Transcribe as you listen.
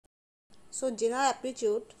So general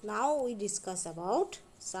aptitude, now we discuss about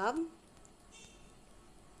some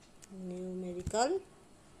numerical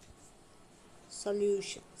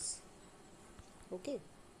solutions. Okay.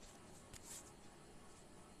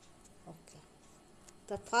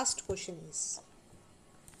 The first question is,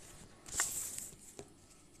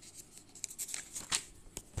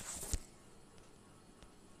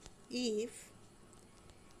 if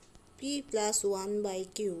p plus 1 by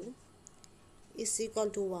q is equal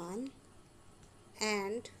to 1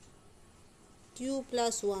 and q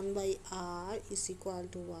plus 1 by r is equal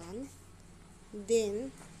to 1,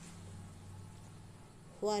 then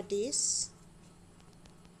what is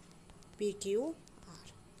pqr?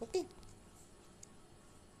 Okay.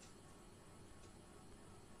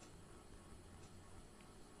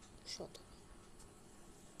 Short.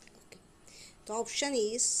 Okay. The option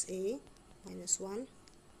is A -1,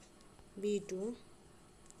 B 2,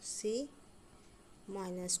 C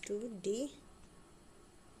 -2, D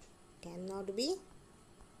cannot be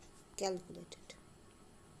calculated.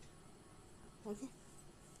 ওকে,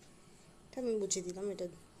 এটা আমি বুঝিয়ে দিলাম, এটা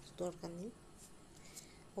দরকার নেই।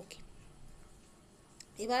 ওকে,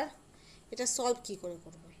 এবার এটা solve কি করে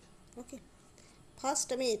করব? ওকে, ফার্স্ট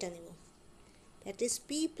আমি এটা নেব, that is p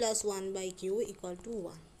plus 1 by Q equal to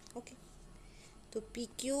 1। ওকে, তো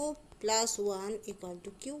pq plus 1 equal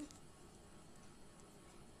to q,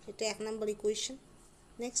 এটা 1 নম্বর ইকুয়েশন।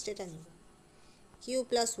 নেক্সট এটা নেব, q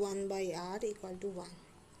plus 1 by r equal to 1,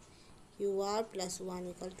 qr plus 1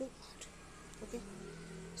 equal to r। Okay,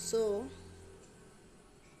 so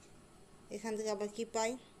এখান থেকে আবার কি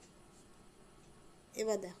পাই?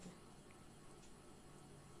 এবার দেখো,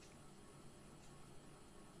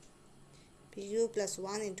 pq প্লাস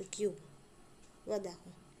 1 ইন্টু q, এবার দেখো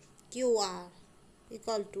qr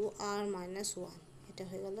equal to r minus 1, এটা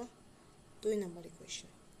হয়ে গেল 2 নম্বর ইকুয়েশন।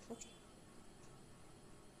 ওকে,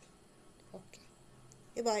 ওকে,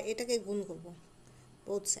 এবার এটাকে গুণ করব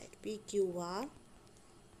both side, pqr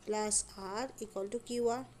plus r equal to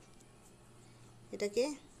qr, এটাকে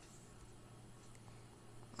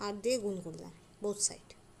r দিয়ে গুণ করলাম বোথ সাইড,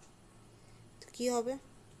 তো কী হবে?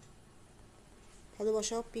 তাহলে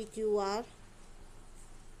বসাও pqr,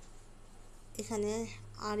 এখানে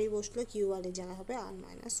r ই বসলো, qr এর জায়গা হবে r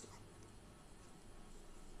মাইনাস 1।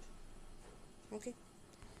 ওকে,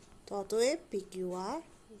 তো অতএব pqr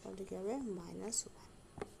ইকুয়াল টু কী হবে? -1।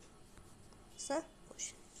 Sir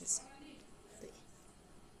question.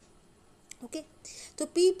 Okay, so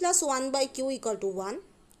p plus 1 by q equal to 1,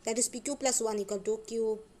 that is pq plus 1 equal to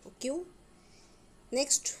q.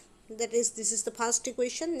 Next, that is, this is the first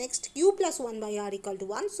equation. Next, q plus 1 by r equal to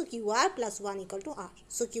 1, so qr plus 1 equal to r,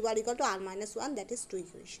 so qr equal to r minus 1, that is 2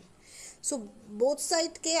 equation. So both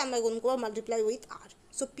side ke amra gun korbo multiply with r,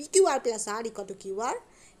 so pqr plus r equal to qr.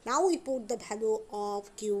 Now we put the value of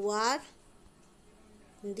qr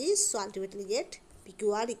in this, so ultimately get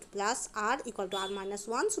pqr plus r equal to r minus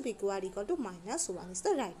 1, so pqr equal to minus 1 is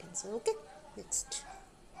the right answer. Okay, next.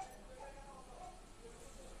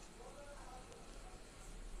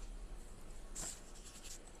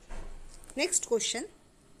 Next question.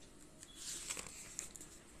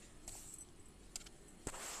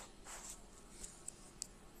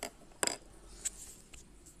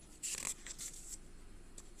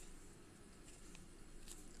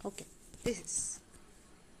 Okay, this is,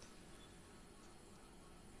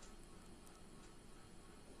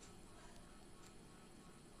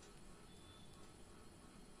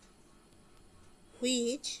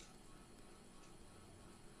 which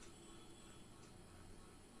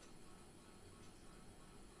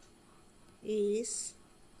is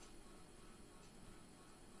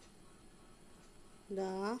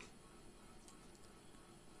the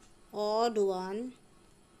odd one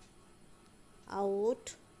out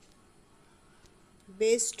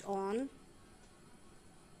based on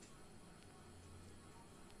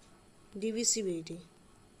divisibility?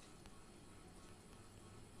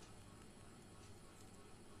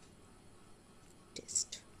 Test.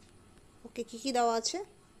 Okay, কি কি দেওয়া আছে?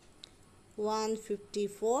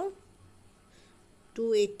 154,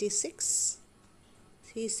 286,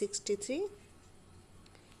 363,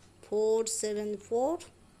 474,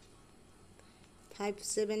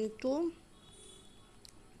 572,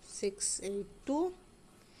 682.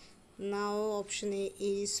 Now option A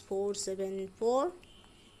is 474,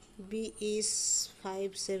 B is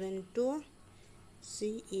 572, C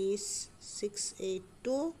is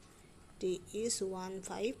 682, D is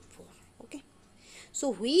 154. Okay, so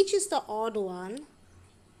which is the odd one?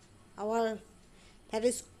 Our, that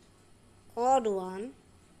is odd one,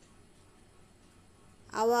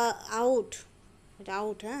 our out,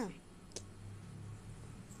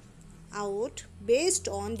 out based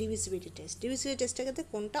on divisibility test. Divisibility টেস্টের ক্ষেত্রে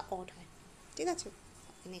কোনটা odd হয়, ঠিক আছে।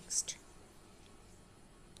 Next,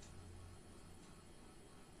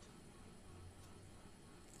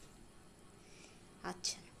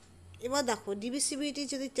 আচ্ছা এবার দেখো divisibility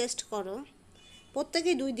যদি টেস্ট করো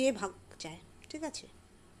প্রত্যেকেই 2 দিয়ে ভাগ যায়, ঠিক আছে।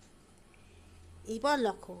 এবার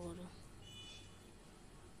লক্ষ্য করো,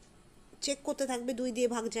 চেক করতে থাকবে 2 দিয়ে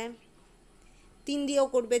ভাগ যায়, 3 দিয়েও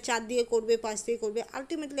করবে, 4 দিয়ে করবে, 5 দিয়ে করবে,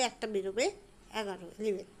 আলটিমেটলি একটা বেরোবে 11।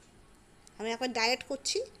 আমি একবার ডায়েট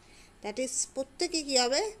করছি, দ্যাট ইজ প্রত্যেকে কী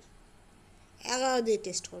হবে 11 দিয়ে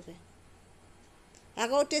টেস্ট করবে।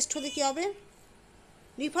 11 টেস্ট হলে কী হবে,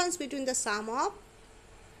 difference between the some of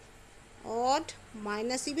odd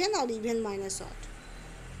minus even R even minus odd,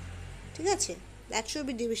 ঠিক আছে। That should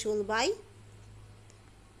be ডিভিসিবল by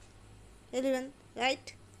 11, right.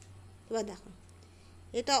 এবার দেখো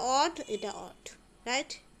এটা অড, এটা অড,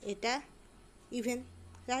 রাইট, এটা ইভেন,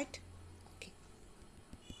 রাইট। ওকে,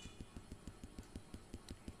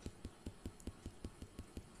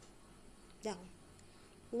 দেখো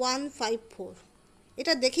 154,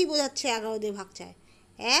 এটা দেখেই বোঝাচ্ছে 11 দিয়ে ভাগ চায়,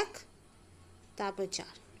 1 তারপরে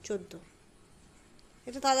 4, 14,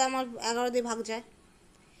 এটা তাহলে আমার 11 দিয়ে ভাগ যায়।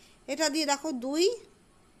 এটা দিয়ে দেখো 2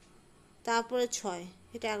 তারপরে 6,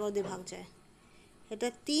 এটা 11 দিয়ে ভাগ যায়। এটা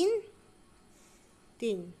 3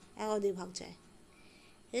 11 দিয়ে ভাগ যায়।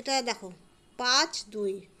 এটা দেখো 5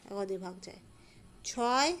 2 11 দিয়ে ভাগ যায়,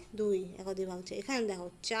 6 2 11 দিয়ে ভাগ যায়। এখানে দেখো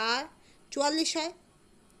 4 44 হয়,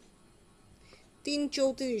 3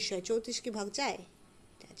 34 হয়, 34 কি ভাগ যায়,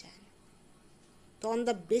 এটা যায় না। তো on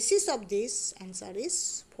the basis of this answer is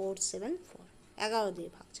 474, 11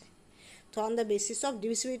 দিয়ে ভাগ যায়। তো on the basis of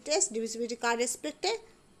divisibility test, divisibility car রেসপেক্টে,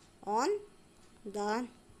 on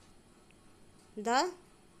the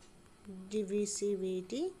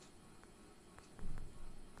divisibility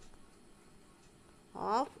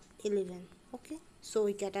of 11. Okay, so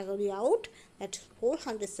we category out that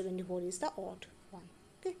 474 is the odd one.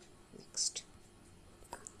 Okay, next.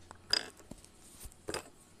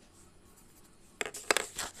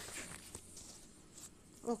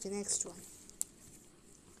 Okay, next one.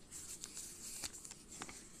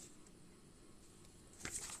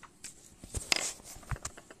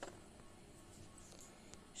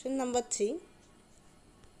 Question number 3.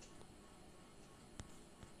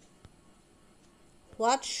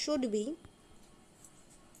 What should be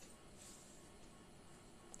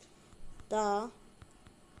the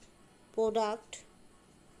product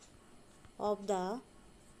of the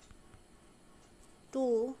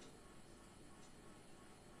two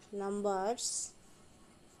numbers,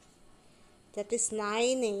 that is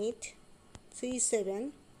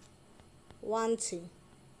 983713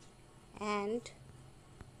 and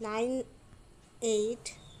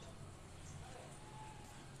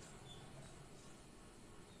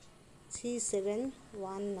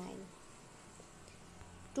 983719,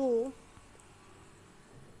 to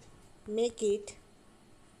make it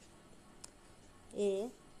a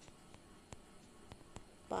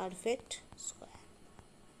perfect square.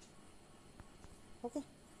 Okay,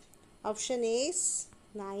 option A is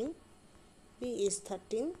 9, B is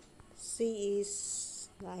 13, C is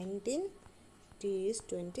 19, D is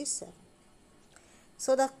 27. So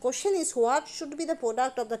the question is, what should be the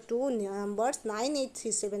product of the two numbers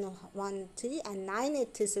 983713 and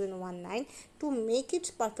 983719 to make it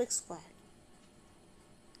perfect square?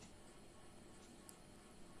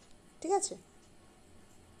 ঠিক আছে,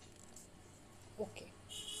 ওকে।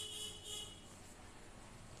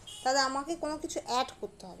 তাহলে আমাকে কোনো কিছু add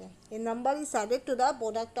করতে হবে। এ number is added to the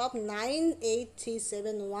product of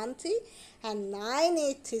 983713 and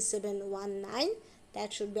 983719, that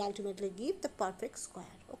should be ultimately give the perfect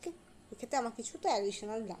square. ওকে, এক্ষেত্রে আমার কিছু তো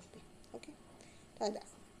অ্যাডিশনাল লাগবে। ওকে, তাহলে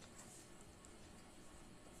দেখো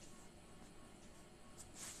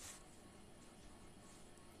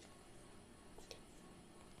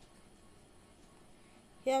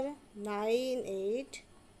কি হবে,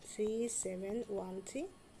 983713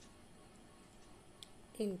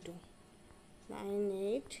 into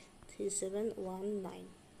 983719,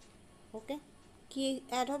 ওকে, কি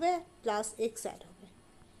অ্যাড হবে, প্লাস এক্স অ্যাড হবে,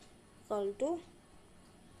 equal to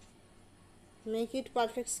make it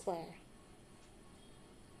perfect square,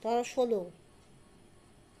 ধরো 16।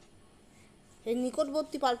 এর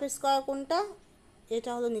নিকটবর্তী পারফেক্ট স্কোয়ার কোনটা, এটা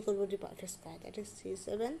হলো নিকটবর্তী perfect square, that is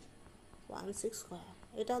 3716 square,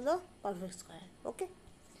 এটা হলো পারফেক্ট স্কোয়ার। ওকে,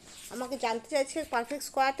 আমাকে জানতে চাইছে পারফেক্ট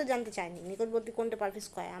স্কোয়ারটা জানতে চাইনি, নিকটবর্তী কোনটা পারফেক্ট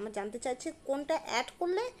স্কোয়ার, আমার জানতে চাইছে কোনটা অ্যাড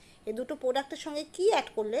করলে, এই দুটো প্রোডাক্টের সঙ্গে কি অ্যাড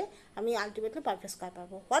করলে আমি আলটিমেটলি পারফেক্ট স্কোয়ার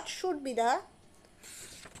পাবো। হোয়াট শুড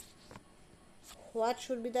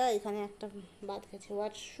বি দ্য এখানে একটা বাদ গেছে,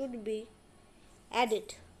 what should be added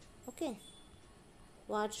Okay,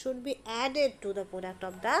 what should be added to the product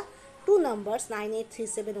of the two numbers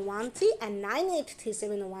 983713 and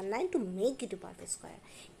 983719 to make it a perfect square?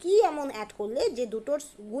 কি এমন add করলে যে দুটোর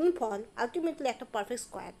গুণফল আলটিমেটলি একটা পারফেক্ট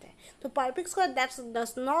স্কোয়ার দেয়? তো perfect square that's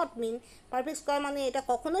does not mean, perfect square মানে এটা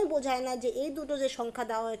কখনোই বোঝায় না যে এই দুটো যে সংখ্যা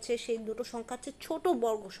দেওয়া হয়েছে সেই দুটো সংখ্যা হচ্ছে ছোট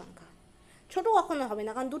বর্গ সংখ্যা। ছোট কখনো হবে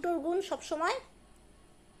না, কারণ দুটোর গুণ সবসময়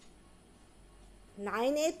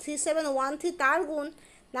 983713 তার গুণ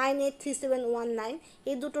 983719,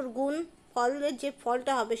 এই দুটোর গুণ ফলের যে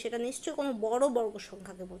ফলটা হবে সেটা নিশ্চয়ই কোনো বড় বর্গ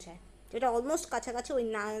সংখ্যাকে বোঝায়, যেটা অলমোস্ট কাছাকাছি ওই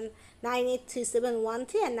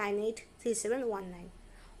 983713 and 983719,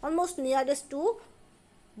 almost nearest to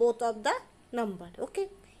both of the number. ওকে,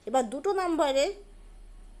 এবার দুটো নাম্বারের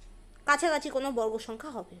কাছাকাছি কোনো বর্গ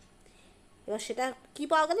সংখ্যা হবে, এবার সেটা কি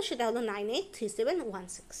পাওয়া গেল, সেটা হলো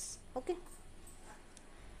 983716। ওকে,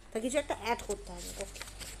 তা কিছু একটা অ্যাড করতে হবে। ওকে,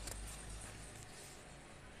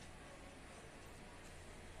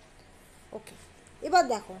 ওকে, এবার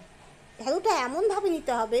দেখো ভ্যালুটা এমনভাবে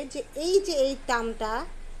নিতে হবে যে এই টার্মটা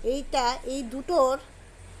এইটা এই দুটোর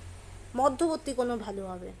মধ্যবর্তী কোনো ভ্যালু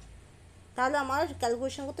হবে, তাহলে আমার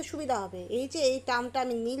ক্যালকুলেশন করতে সুবিধা হবে। এই টার্মটা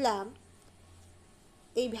আমি নিলাম,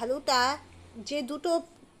 এই ভ্যালুটা যে দুটো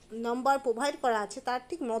নাম্বার প্রোভাইড করা আছে তার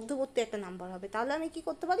ঠিক মধ্যবর্তী একটা নাম্বার হবে, তাহলে আমি কি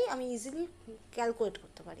করতে পারি, আমি ইজিলি ক্যালকুলেট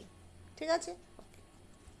করতে পারি। ঠিক আছে,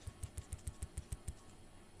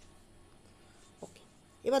 ওকে,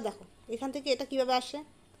 এবার দেখো এখান থেকে এটা কিভাবে আসে,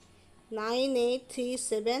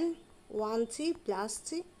 983713 প্লাস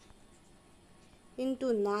 3 ইন্টু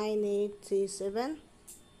 9837,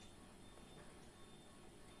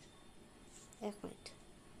 এক মিনিট,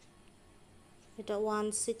 এটা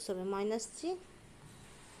 16 হবে, মাইনাস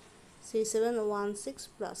 33716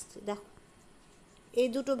 প্লাস 3। দেখো এই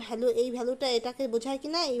দুটো ভ্যালু, এই ভ্যালুটা এটাকে বোঝায়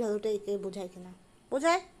কিনা, এই ভ্যালুটা একে বোঝায় কিনা,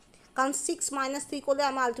 বোঝায়, কারণ 6 - 3 করলে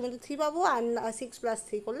আমরা আলটিমেটলি 3 পাবো, আর 6 +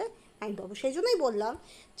 3 করলে 9 পাবো। সেই জন্যই বললাম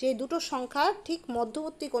যে দুটো সংখ্যার ঠিক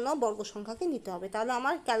মধ্যবর্তী কোনো বর্গ সংখ্যাকে নিতে হবে, তাহলে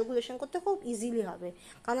আমার ক্যালকুলেশন করতে খুব ইজিলি হবে,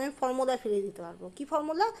 কারণ আমি ফর্মুলা ফেলে দিতে পারবো। কি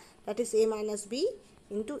formula? That is a - b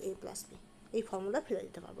into a + b, এই ফর্মুলা ফেলে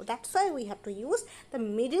দিতে পারবো। That's why we have to use the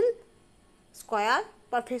middle square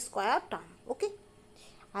perfect square term. ওকে,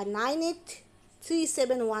 আর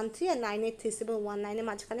 983713 আর 983719 এর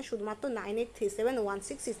মাঝখানে শুধুমাত্র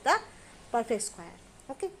 983716 is the perfect square.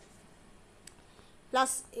 Okay,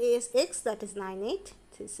 plus x that is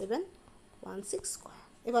 983716 square.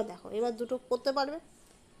 এবার দেখো এবার দুটো করতে পারবে,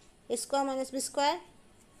 এ square minus B square,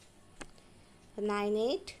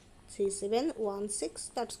 983716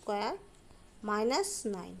 that square minus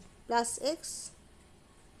 9 plus x,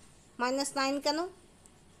 minus 9 কেন,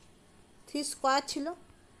 3 স্কোয়ার ছিল,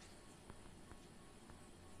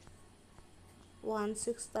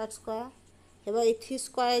 16 তার স্কোয়ার। এবার এই 3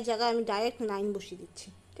 স্কোয়ারের জায়গায় আমি ডাইরেক্ট 9 বসিয়ে দিচ্ছি।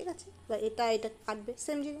 ঠিক আছে, এবার এটা কাটবে,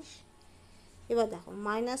 সেম জিনিস। এবার দেখো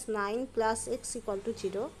 -9 প্লাস এক্স ইকুয়াল টু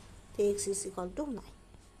 0, তো x is equal to 9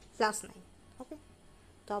 plus 9। ওকে,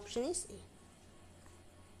 তো option is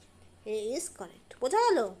a is correct. বোঝা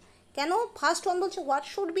গেল কেন? ফার্স্ট ওয়ান বলছে what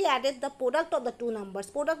should be added the product of the two numbers,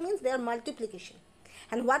 product means there multiplication,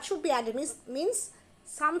 and what should be added means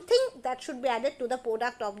something that should be added to the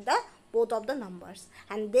product of the both of the numbers,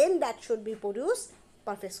 and then that should be produce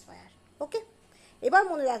perfect square. Okay, এবার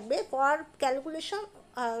মনে রাখবে for calculation,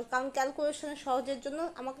 কারণ ক্যালকুলেশনের সহজের জন্য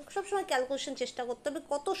আমাকে সবসময় calculation চেষ্টা করতে হবে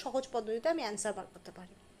কত সহজ পদ্ধতিতে আমি অ্যান্সার বার করতে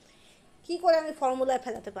পারি, কী করে আমি ফর্মুলায়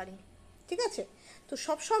ফেলাতে পারি। ঠিক আছে, তো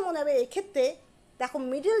সবসময় মনে হবে এক্ষেত্রে দেখো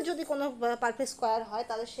মিডল যদি কোনো পারফেক্ট স্কোয়ার হয়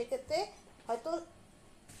তাহলে সেক্ষেত্রে হয়তো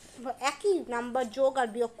একই নাম্বার যোগ আর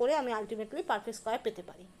বিয়োগ করে আমি আলটিমেটলি পারফেক্ট স্কোয়ার পেতে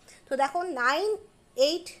পারি। তো দেখো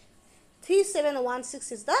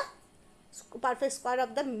 983716 is the perfect square of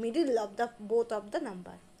the middle of the both of the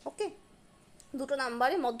number. ওকে, দুটো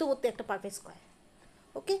নাম্বারের মধ্যবর্তী একটা পারফেক্ট স্কোয়ার।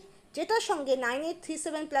 ওকে, যেটার সঙ্গে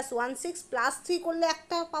 9837 প্লাস 16 প্লাস 3 করলে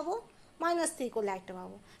একটা পাবো, মাইনাস 3 করলে একটা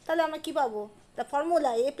পাবো, তাহলে আমরা কী পাবো, the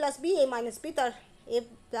formula a plus B a minus B, তার a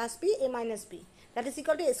plus B a minus B that is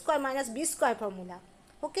equal to a square minus B square formula.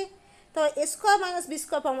 ওকে, তো a square minus B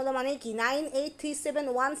square formula মানে কি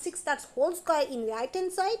 983716 তার whole square in right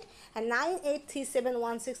hand side and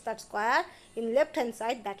 983716 that square in left hand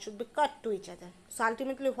side, that should be cut to each other. So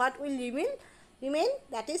ultimately what will remain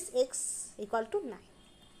that is x equal to 9.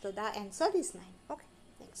 So the answer is 9. Okay,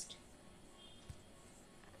 next.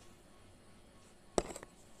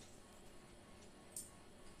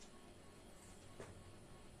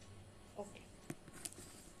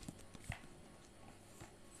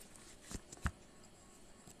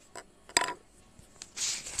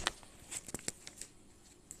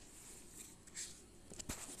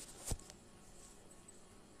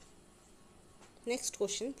 Okay, Next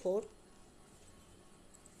question 4.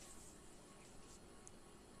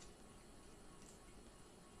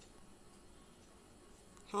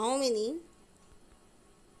 How many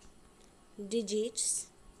digits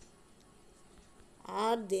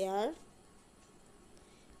are there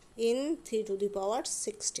in 3 to the power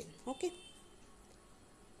 16? Okay.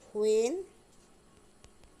 When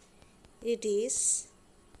it is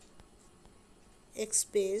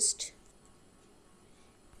expressed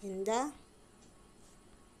in the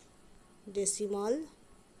decimal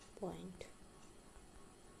point.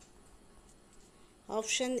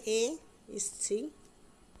 Option A is 3,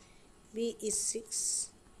 B is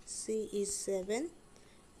 6, C is 7,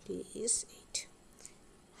 D is 8.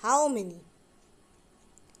 How many?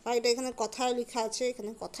 এটা এখানে কথায় লেখা আছে,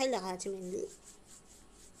 এখানে কথাই লেখা আছে mainly.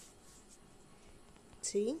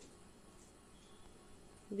 3,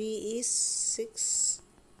 B is 6,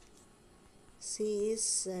 C is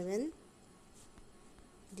 7,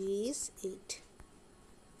 D is 8.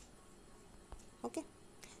 Okay.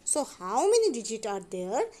 So how many digits are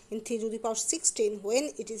there in 3 to the power 16 when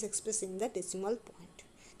it is expressed in the decimal point?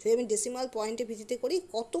 যদি আমি ডেসিমাল পয়েন্টে ভিত্তিতে করি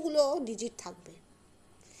কতগুলো ডিজিট থাকবে,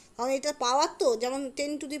 কারণ এটা পাওয়ার তো, যেমন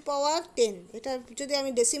 10 to the power 10, এটা যদি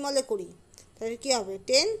আমি ডেসিমালে করি তাহলে কী হবে,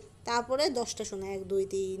 10 তারপরে 10টা শূন্য, 1 2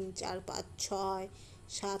 3 4 5 6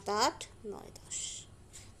 7 8 9 10।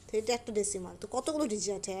 তো এটা একটা ডেসিমাল, তো কতগুলো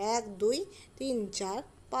ডিজিট আছে, 1 2 3 4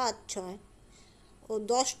 5 6 ও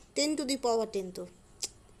 10, 10 to the power 10, তো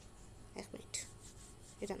 1 মিনিট,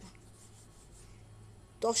 এটা না,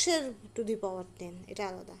 10 to the power 10 এটা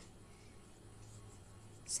আলাদা।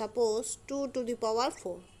 সাপোজ 2 to the power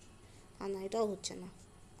 4, না এটাও হচ্ছে না,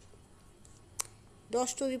 10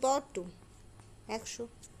 to the power 2 100,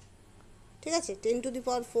 ঠিক আছে, 10 to the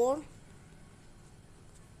power 4,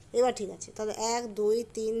 এবার ঠিক আছে, তাহলে 1 2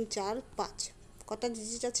 3 4 5 কটা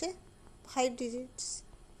ডিজিট আছে, 5 ডিজিটস।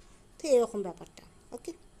 তো এরকম ব্যাপারটা।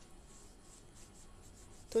 ওকে,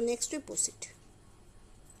 তো next we proceed.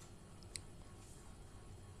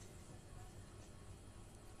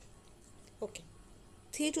 Okay,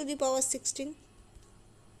 3 to the power 16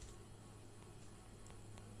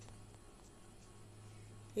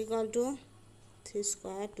 equal to 3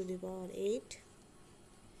 square to the power 8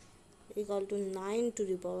 equal to 9 to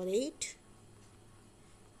the power 8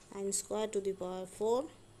 and square to the power 4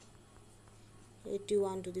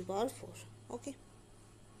 81 to the power 4. ওকে,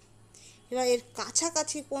 এবার এর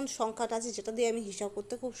কাছাকাছি কোন সংখ্যাটা আছে যেটা দিয়ে আমি হিসাব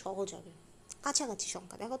করতে খুব সহজ হবে। কাছাকাছি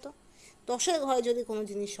সংখ্যা দেখো তো, 10-এর ঘরে যদি কোনো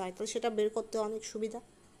জিনিস হয় তাহলে সেটা বের করতে অনেক সুবিধা,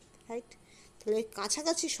 রাইট? তাহলে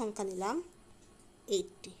কাছাকাছি সংখ্যা নিলাম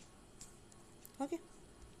 80। ওকে,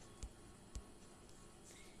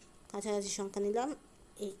 কাছাকাছি সংখ্যা নিলাম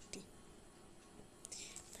 80।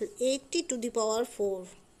 80 to the power 4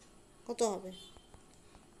 কত হবে,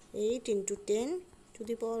 8 into 10 to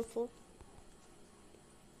the power 4,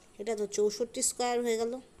 এটা তো 64 স্কোয়ার হয়ে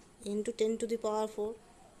গেল, ইন্টু 10 to the power 4,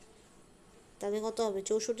 তাহলে কত হবে,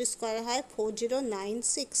 64 স্কোয়ার হয়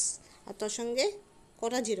 4096, আর তার সঙ্গে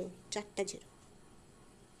কটা জিরো, 4টা জিরো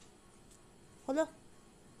হলো।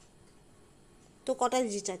 তো কটা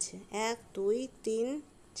ডিজিট আছে, 1 2 3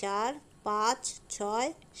 4 5 6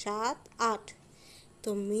 7 8, তো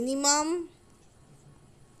মিনিমাম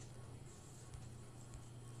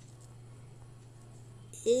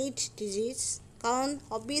 8 ডিজিটস, কারণ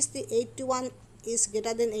অবভিয়াসলি 81 ইজ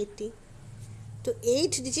গ্রেটার দেন 80, তো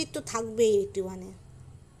 8 ডিজিট তো থাকবে 81-এ,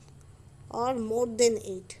 or more than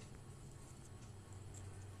 8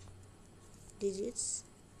 digits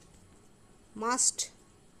must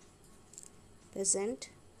present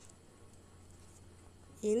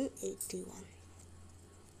in 81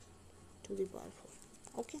 to the power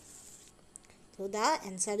 4. Okay, so the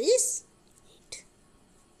answer is 8,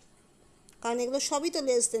 কারণ এগুলো সবই তো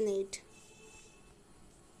লেস দেন 8,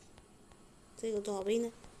 তো এগুলো তো হবেই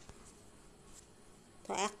না, তো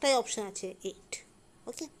একটাই অপশান আছে 8।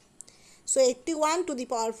 ওকে, সো 81 to the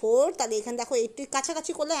power 4, তাহলে এখানে দেখো 80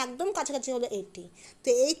 কাছাকাছি করলে একদম কাছাকাছি হলো 80, তো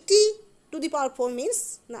 80 to the power 4 means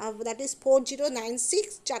that is 4096,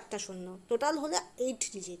 4টা শূন্য, টোটাল হলো 8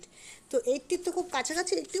 ডিজিট। তো 80 তো খুব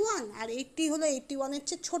কাছাকাছি 81, আর 80 হলো 81-এর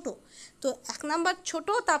চেয়ে ছোটো, তো 1 নাম্বার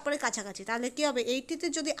ছোটো তারপরে কাছাকাছি, তাহলে কী হবে, 80-তে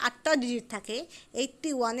যদি 8টা ডিজিট থাকে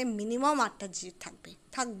 81-এ মিনিমাম 8টা ডিজিট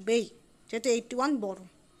থাকবেই, যেহেতু 81 বড়,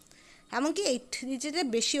 এমনকি 8 ডিজিটের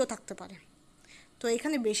বেশিও থাকতে পারে। তো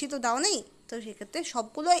এখানে বেশি তো দাও নেই, তো সেক্ষেত্রে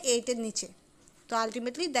সবগুলো 8-এর নিচে, তো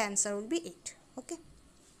ultimately the answer will be 8। ওকে,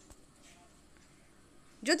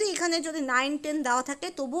 যদি এখানে যদি 9 10 দেওয়া থাকে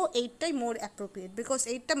তবুও 8টাই মোর অ্যাপ্রোপ্রিয়েট, বিকজ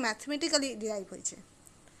 8টা ম্যাথমেটিক্যালি ডিরাইভ হয়েছে,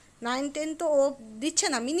 9 10 তো ও দিচ্ছে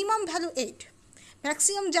না, মিনিমাম ভ্যালু 8,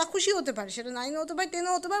 ম্যাক্সিমাম যা খুশি হতে পারে, সেটা 9 হতে পারে,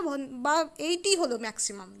 10 হতে পারে, বা 8ই হলো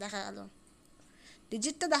ম্যাক্সিমাম, দেখা গেল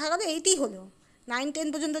ডিজিটটা দেখা গেল 8ই হলো, 9 10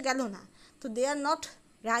 পর্যন্ত গেল না। তো দে are not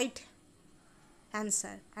right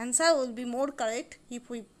answer will be more correct if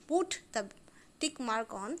we put the tick mark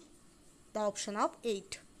on the option of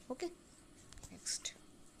 8. Okay, next.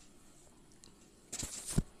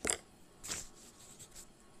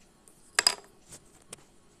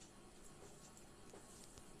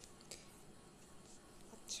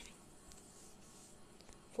 আচ্ছা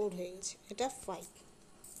 4 হয়ে গেছে, এটা 5.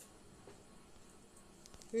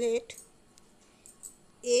 let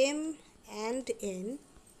m and n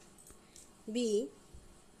be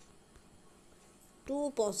two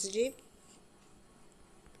positive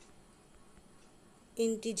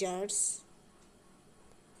integers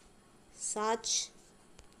such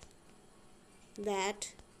that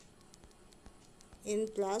n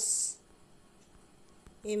plus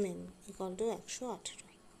mn equal to 118.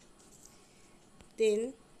 Then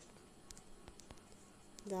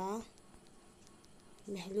the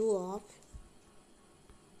value of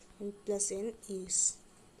n plus n is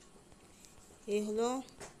a হলো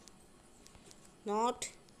not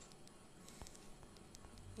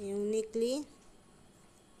uniquely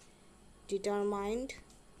determined,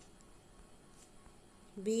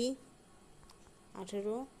 b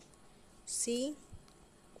 18, c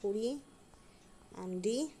 20 and d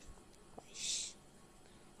 22.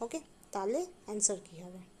 ওকে, তাহলে answer কী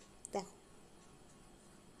হবে দেখো।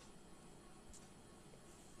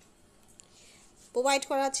 Provide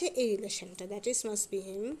করা আছে এই রিলেশনটা, that is must be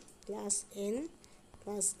m plus n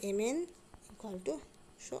plus mn equal to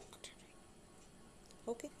 118.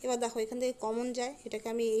 ওকে, এবার দেখো এখান থেকে কমন যায়, এটাকে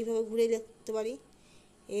আমি এইভাবে ঘুরে লিখতে পারি,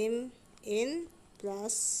 m n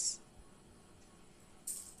plus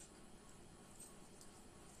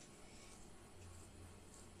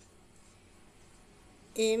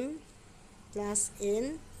m plus n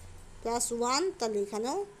plus 1, তাহলে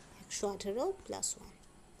এখানেও 118 প্লাস 1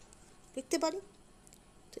 লিখতে পারি।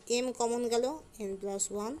 তো m কমন গেল, n plus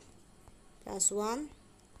 1 plus 1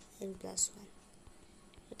 n plus 1,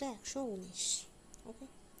 এটা 119. ওকে,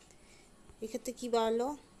 এক্ষেত্রে কী বাড়লো,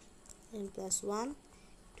 n plus 1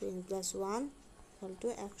 two n plus 1 equal to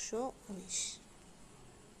 119.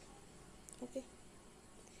 ওকে,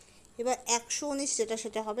 এবার 119 যেটা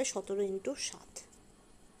সেটা হবে 17 ইন্টু 7,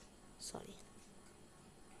 সরি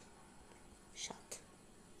 7,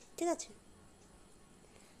 ঠিক আছে,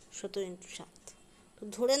 17 ইন্টু 7. তো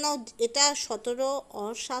ধরে নাও এটা 17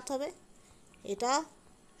 और 7 হবে, এটা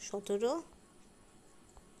 17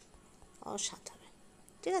 और 7 হবে,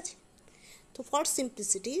 ঠিক আছে। তো for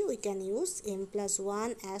simplicity we can use m plus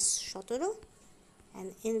 1 as 17 and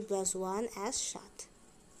n plus 1 as 7,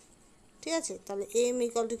 ঠিক আছে। তাহলে m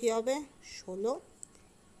ইকুয়াল টু কী হবে 16,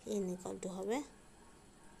 n ইকুয়াল টু হবে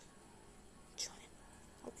 6.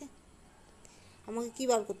 ওকে, আমাকে কী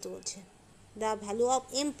বার করতে বলছে, the value of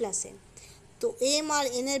m plus n। তো m আর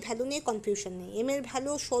n এর ভ্যালু নিয়ে কনফিউশন নেই, m এর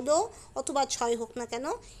ভ্যালু 16 অথবা 6 হোক না কেন,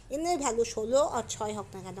 n এর ভ্যালু 16 আর 6 হোক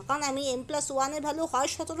না কেন, কারণ আমি m প্লাস 1 এর ভ্যালু হয়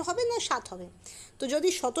 17 হবে না 7 হবে। তো যদি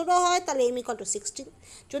 17 হয় তাহলে m ইকুয়াল টু 16,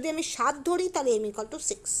 যদি আমি 7 ধরি তাহলে m ইকুয়াল টু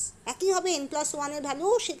 6। একই হবে n প্লাস 1 এর ভ্যালু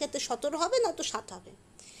সেক্ষেত্রে 17 হবে না তো 7 হবে।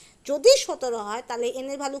 যদি 17 হয় তাহলে n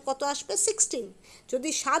এর ভ্যালু কত আসবে 16, যদি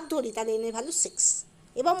 7 ধরি তাহলে n এর ভ্যালু 6।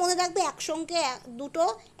 এবার মনে রাখবে একসঙ্গে দুটো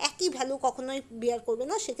একই ভ্যালু কখনোই বিয়ার করবে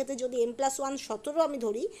না, সেক্ষেত্রে যদি m প্লাস 1 17 আমি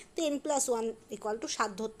ধরি তো n প্লাস 1 ইকুয়াল টু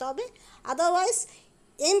 7 ধরতে হবে, আদারওয়াইজ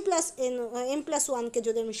m প্লাস 1কে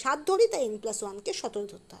যদি আমি 7 ধরি তাই n প্লাস 1কে 17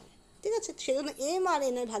 ধরতে হবে, ঠিক আছে। সেই জন্য m আর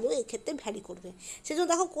n এর ভ্যালু এই ক্ষেত্রে ভ্যারি করবে। সেই জন্য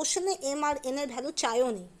দেখো কোশ্চেনে m আর n এর ভ্যালু চাইও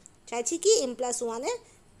নেই, চাইছি কি m plus 1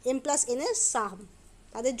 m plus n এর সাম,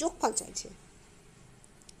 তাদের যোগফল চাইছে।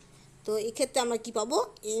 তো এক্ষেত্রে আমরা কি পাবো,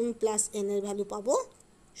 m প্লাস n এর ভ্যালু পাবো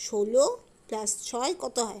 16 প্লাস 6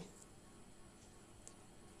 কত হয়,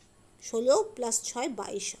 16 প্লাস 6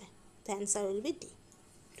 22 হয়। The answer will be D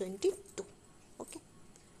 22. Okay,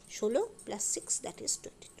 16 plus 6 that is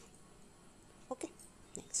 22. Okay,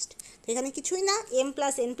 next. তো এখানে কিছুই না, m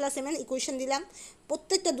plus n plus mn equation দিলাম,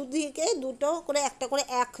 প্রত্যেকটা দুদিকে দুটো করে একটা করে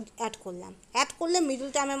এক অ্যাড করলাম, অ্যাড করলে মিডল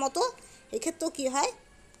টার্মের মতো। এক্ষেত্রেও কী হয়,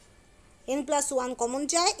 n প্লাস 1 কমন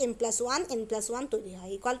যায়, m প্লাস 1 n প্লাস 1 তৈরি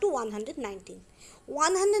হয়, equal to 119.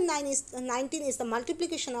 119 is the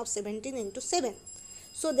multiplication of 17 into 7.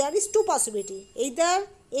 So there is two possibility, either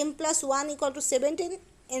m plus 1 equal to 17,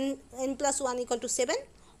 n plus 1 equal to 7,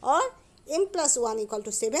 or m plus 1 equal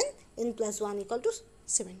to 7, n plus 1 equal to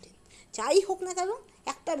 17. যাই হোক না কেন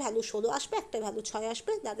একটা value 16 আসবে, একটা value 6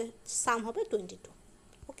 আসবে, তাদের সাম হবে 22.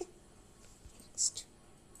 ওকে, নেক্সট।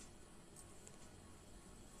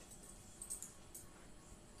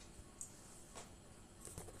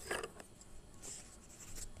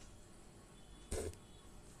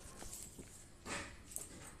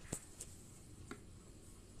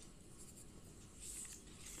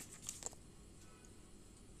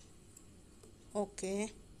 ওকে,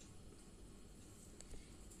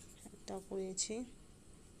 এটা করেছি।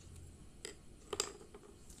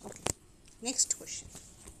 ওকে, নেক্সট কোয়েশ্চেন।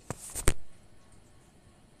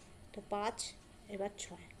 এটা 5, এবার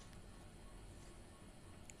 6।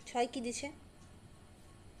 6 কি দিছে?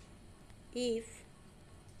 If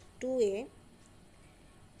 2a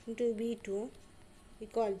into b2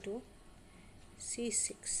 equal to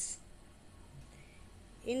c6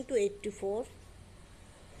 into 84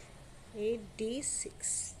 8d6.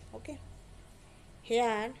 Okay,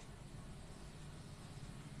 here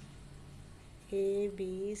a b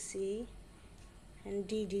c and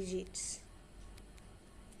d digits,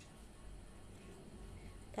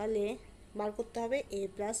 তাহলে বার করতে হবে a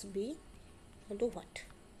plus b into what?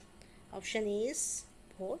 Option A is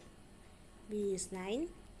 4, B is 9,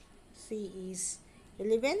 C is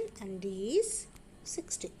 11 and D is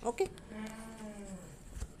 16. Okay,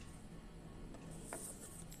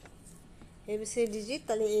 ABC digit,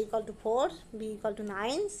 তাহলে A equal to 4, B equal to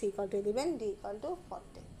 9, C equal to 11, D equal to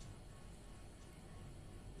 14.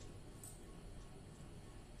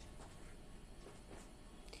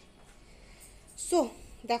 So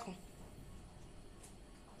দেখো,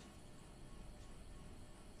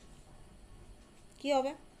 কি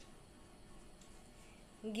হবে?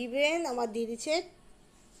 Given আমার দিয়ে দিচ্ছে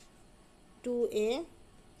 2a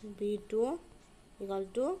b2 equal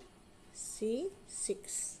to c6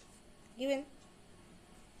 given.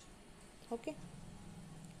 ওকে,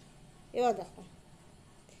 এবার দেখো,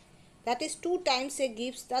 that is 2 times a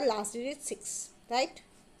gives the last digit 6, right?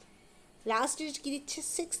 Last digit কি দিচ্ছে?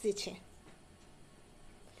 6 দিচ্ছে,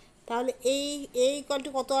 তাহলে এই a equal to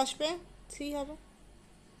কত আসবে? 3 হবে।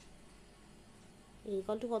 a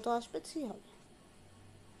equal to কত আসবে? 3 হবে।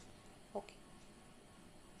 ওকে,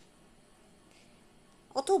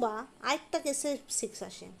 অথবা আরেকটা কেসে 6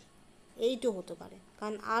 আসে, এইটও হতে পারে,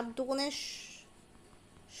 কারণ 8 দুগুণে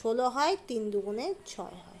 16 হয়, 3 দুগুণে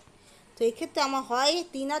 6 হয়। তো এক্ষেত্রে আমার হয়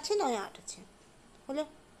 3 আছে, নয় 8 আছে, হলো।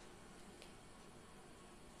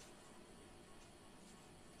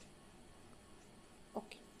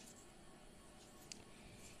 ওকে,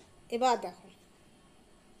 এবার দেখো,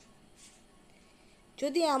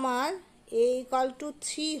 যদি আমার a equal to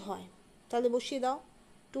 3 হয়, তাহলে বসিয়ে দাও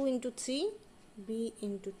 2 into 3, b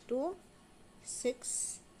into 2, 6,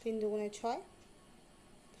 3 দুগুণে 6।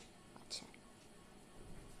 আচ্ছা,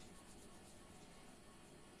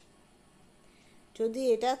 যদি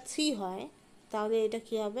এটা 3 হয়, তাহলে এটা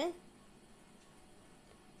কি হবে?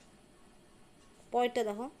 পরেরটা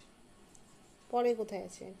দেখো, পরে কোথায়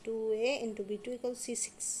আছে? 2a into b2 equal to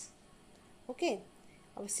c6. ওকে,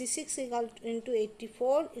 আবার c6 equal into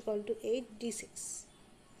 84 equal to 8d6.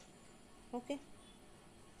 ওকে,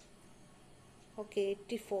 ওকে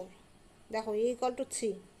 84, দেখো a equal to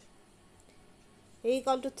 3, a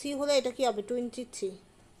equal to 3 হলে এটা কি হবে? 23,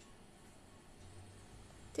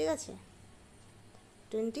 ঠিক আছে,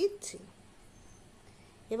 23।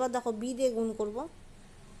 এবার দেখো b দিয়ে গুণ করব,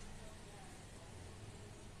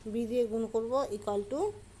 b দিয়ে গুণ করব, ইকুয়াল টু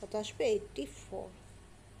কত আসবে? 84।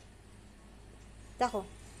 দেখো,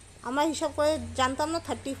 আমরা হিসাব করে জানতাম না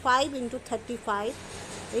 35 ইন্টু 35,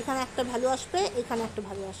 এখানে একটা ভ্যালু আসবে, এখানে একটা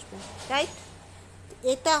ভ্যালু আসবে, রাইট?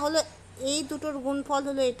 এটা হলো এই দুটোর গুণফল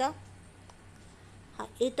হলো এটা, আর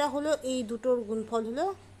এটা হলো এই দুটোর গুণফল হলো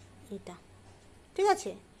এটা, ঠিক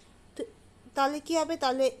আছে? তো তাহলে কী হবে?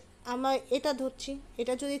 তাহলে আমরা এটা ধরছি,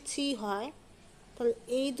 এটা যদি 3 হয়, তাহলে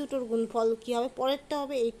এই দুটোর গুণফল কী হবে? পরেরটা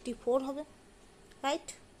হবে 84 হবে, রাইট?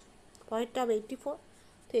 পরেরটা হবে 84,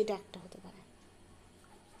 তো এটা একটা হতে পারে।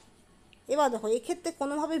 এবার দেখো, এক্ষেত্রে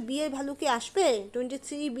কোনোভাবে বি এর ভ্যালু কি আসবে?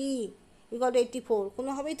 23b ইকুয়াল টু 84,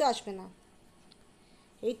 কোনোভাবেই তো আসবে না।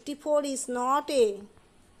 84 is not a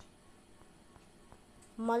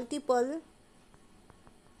multiple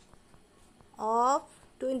of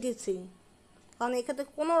 23, কারণ এক্ষেত্রে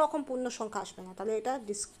কোনো রকম পূর্ণ সংখ্যা আসবে না, তাহলে এটা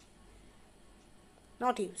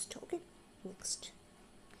নট ইউজড। ওকে, নেক্সট,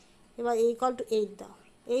 এবার a ইকুয়াল টু 8 দাও,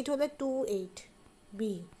 8 হলে 2 8 b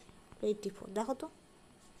 84, দেখো তো,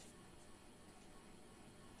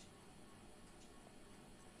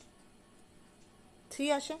 থ্রি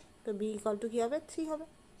আসে, তো b ইকুয়াল টু কী হবে? 3 হবে।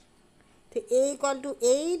 তো a equal to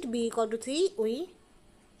 8, b equal to 3, we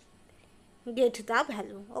get the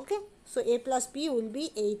value. Okay, so a plus b will be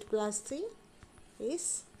 8 plus 3 is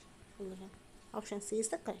 11. Option C is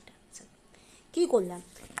the correct answer. কি করলাম?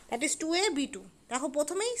 That is 2a b2। দেখো,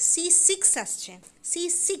 প্রথমেই c6 আসছে।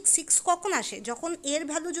 c6 কখন আসে? যখন এর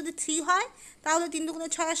value যদি 3 হয়, তাহলে 3 দুগুণে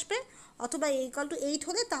 6 আসবে, অথবা a ইকুয়াল টু 8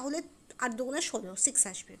 হলে তাহলে 8 দুগুণে 16, 6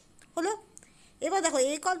 আসবে, হলো। এবার দেখো,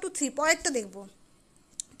 a ইকুয়াল টু 3, পরেরটা দেখবো।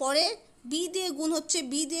 পরে b দিয়ে গুণ হচ্ছে,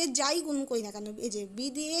 b দিয়ে যাই গুণ করি না কেন, এই যে b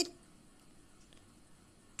দিয়ে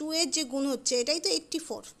 2 এর যে গুণ হচ্ছে এটাই তো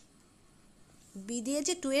 84, বি দিয়ে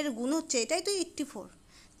যে 2 এর গুণ হচ্ছে এটাই তো 84।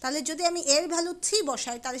 তাহলে যদি আমি এর ভ্যালু 3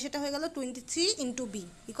 বসাই তাহলে সেটা হয়ে গেল 23 into B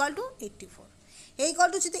equal to 84। A equal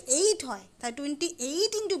to যদি 8 হয় তাহলে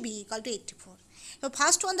 28 ইন্টু বি ইকুয়াল টু 84। এবার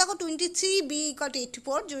ফার্স্ট ওয়ান দেখো 23 বি ইকুয়াল টু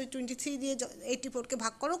 84, যদি 23 দিয়ে 84কে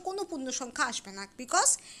ভাগ করো কোনো পূর্ণ সংখ্যা আসবে না, because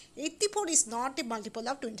 84 is not a multiple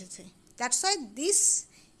of 23। That's why this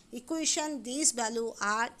equation, these value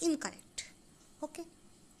are incorrect. Okay,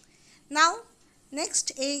 now next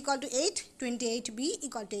a equal to 8, 28 b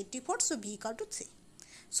equal to 84, so b equal to 3.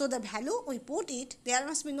 So the value we put it, there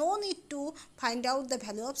must be no need to find out the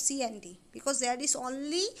value of c and d, because there is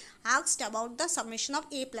only asked about the summation of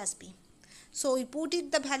a plus b. So we put it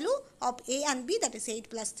the value of a and b, that is 8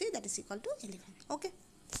 plus 3, that is equal to 11. Okay,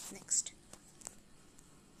 next.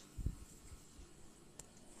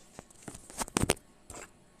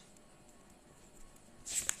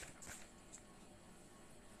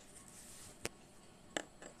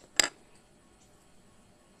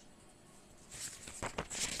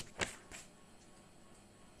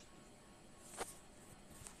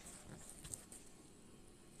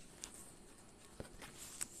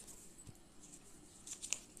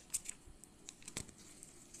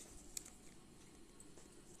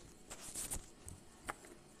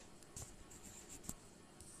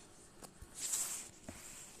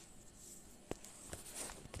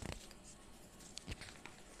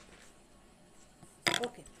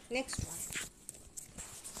 Okay, next one.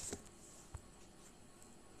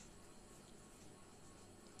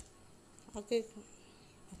 Okay,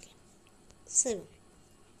 7.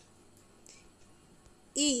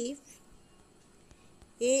 If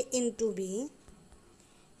a into b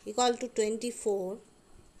equal to 24,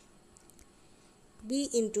 b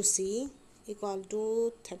into c equal to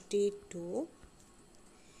 32,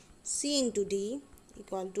 c into d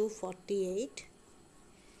equal to 48,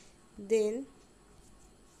 then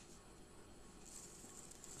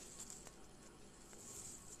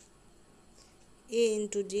a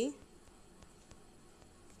into d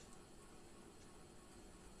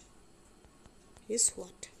is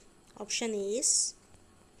what? Option A is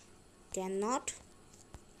cannot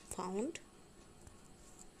found,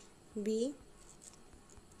 B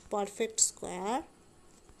perfect square,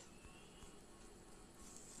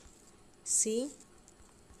 C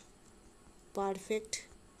perfect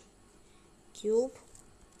cube,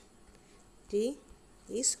 D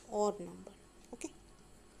is odd number. Okay,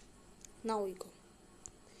 now we go.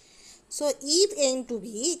 So if a into b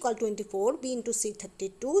equal 24, b into c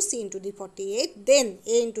 32, c into d 48, then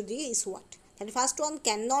a into d is what? That is first one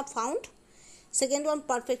cannot found, second one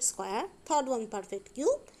perfect square, third one perfect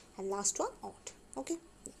cube, and last one odd. Okay,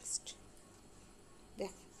 next.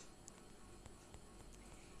 Yeah.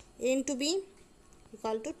 A into b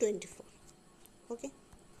equal to 24. Okay,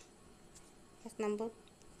 first number.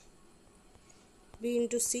 B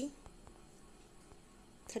into c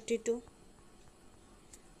 32,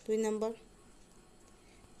 2 number.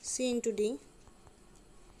 C into D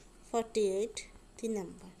 48, 3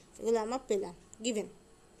 number. এগুলো আমরা পেলাম given.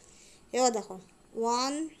 এবার দেখো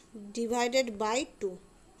 1 divided by 2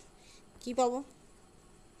 কি পাবো?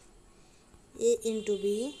 A into B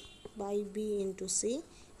by B into C,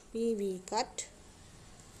 B cut,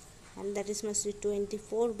 and that is must be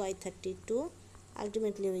 24 by 32.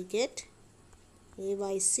 Ultimately we get A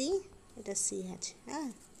by C, এটা C আছে, হ্যাঁ,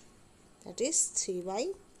 that is 3 by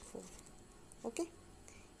 4. ওকে,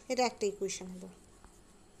 এটা একটা ইকুয়েশন হলো।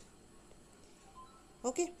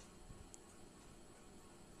 ওকে,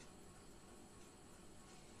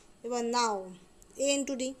 এবার নাও A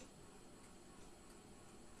into D,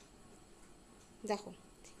 দেখো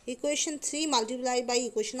equation 3 multiply by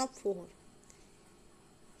equation of 4।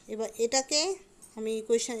 এবার এটাকে আমি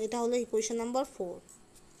ইকুয়েশন, এটা হলো ইকুয়েশন নাম্বার 4,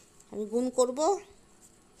 আমি গুণ করব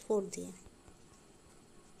 4 দিয়ে।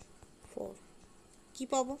 4 কি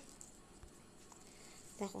পাবো?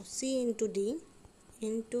 দেখো c into d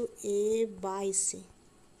into a by c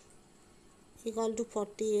equal to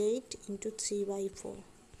 48 into 3 by 4,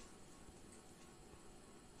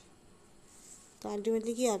 তো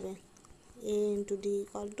আলটিমেটলি কি হবে? a into d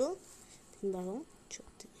equal to 3 12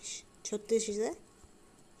 36, 36 is a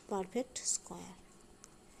perfect square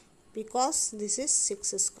because this is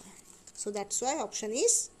 6 square, so that's why option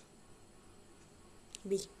is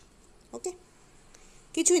B. Okay,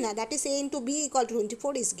 কিছুই না, that is a into b equal to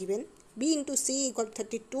 24 is given, b into c equal to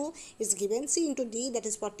 32 is given, c into d that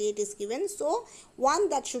is 48 is given, so one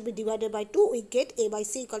that should be divided by 2, we get a by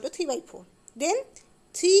c equal to 3 by 4. Then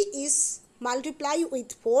 3 is multiply with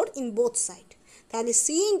 4 in both sides, তাহলে c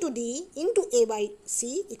into d into a by c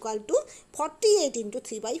equal to 48 into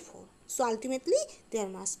 3 by 4, So ultimately there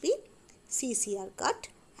must be CC are cut,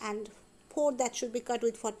 and 4 that should be cut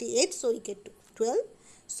with 48, so we get 12.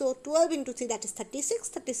 So 12 into 3, that is 36.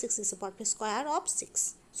 36 is a perfect square of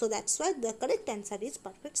 6. So that's why the correct answer is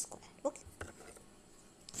perfect square. Okay.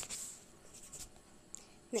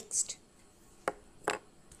 Next.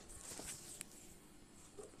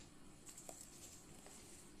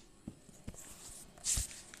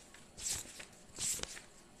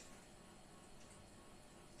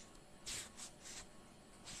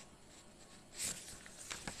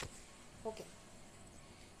 Okay.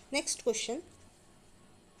 Next question.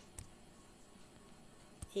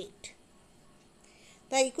 8.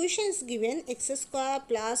 The equation is given: x square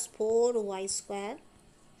plus 4y square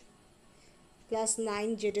plus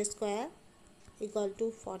 9z square equal to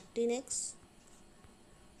 14x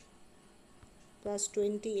plus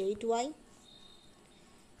 28y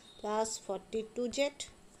plus 42z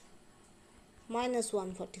minus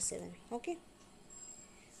 147. Okay.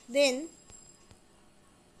 Then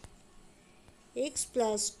x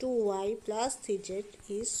plus 2y plus 3z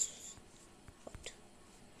is what?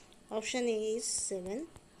 Option A is 7,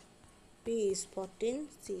 B is 14,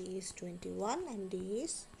 C is 21, and D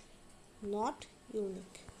is not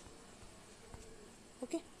unique.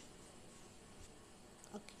 Okay.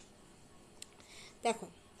 Okay. দেখো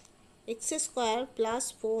x square plus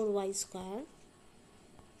 4y square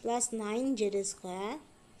plus 9z square,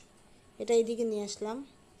 এটা এদিকে নিয়ে আসলাম,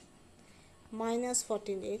 minus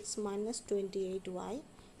 14x minus 28y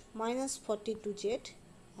minus 42z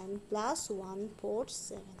and plus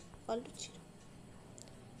 147 equal to 0.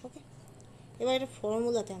 Okay. এবার এটা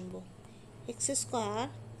ফর্মুলাতে আনবো, x square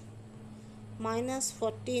minus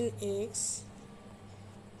 14x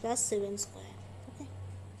plus 7 square. Okay.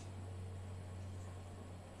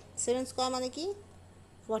 7 square মানে কি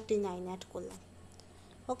 49 add করলাম।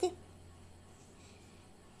 ওকে,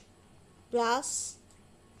 প্লাস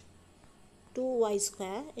 2y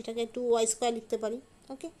স্কোয়ার, এটাকে 2y স্কোয়ার লিখতে পারি।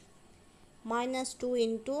 ওকে, মাইনাস 2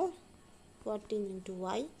 ইন্টু 14 ইন্টু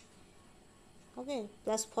ওয়াই। ওকে,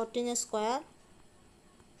 প্লাস 14 স্কোয়ার,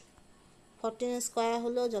 14 স্কোয়ার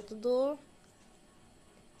হলো যতদূর,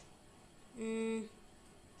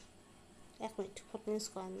 1 মিনিট, 14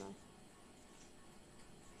 স্কোয়ার নয়,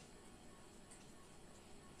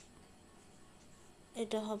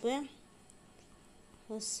 এটা হবে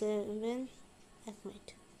 7, 1 মিনিট,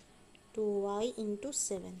 2y ইন্টু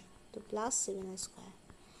 7, তো প্লাস 7 স্কোয়ার।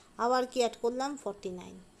 আবার কি অ্যাড করলাম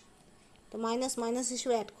 49, তো মাইনাস মাইনাস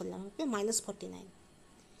হিসেবে অ্যাড করলাম। ওকে, মাইনাস 49,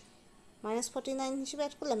 মাইনাস 49 হিসেবে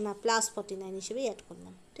অ্যাড করলাম না, প্লাস 49 হিসেবেই অ্যাড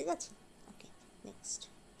করলাম। ঠিক আছে। ওকে, নেক্সট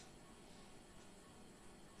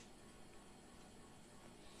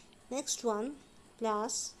নেক্সট ওয়ান,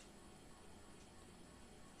 প্লাস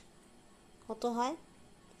কত হয়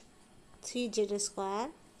 3z square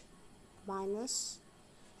minus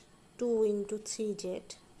 2 into 3z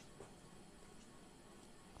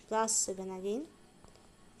plus 7 again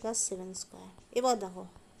plus 7 square. এবার দেখো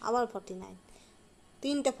আবার 49,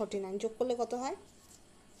 তিনটা 49 যোগ করলে কত হয়?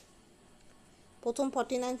 প্রথম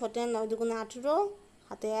 49, 49 9 দুগুণে 18,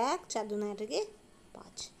 হাতে 1, 4 দুগুণে 8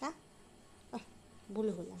 5। হ্যাঁ,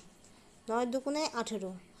 ভুলে হলাম, 9 দুগুণে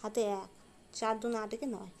 18, হাতে 1, 4 দুগুণে 8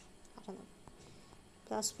 9, 98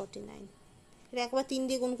 প্লাস 49। এটা একবার 3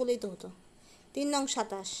 দিয়ে গুণ করলেই তো হতো। 3 নং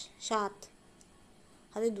 27, 7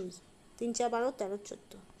 হাতে 2, 3 4 12 13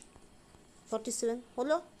 14, 47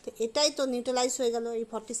 হলো। তো এটাই তো নিউট্রালাইজ হয়ে গেল। এই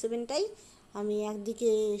 47টাই আমি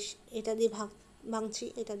একদিকে এটা দিয়ে ভাঙছি,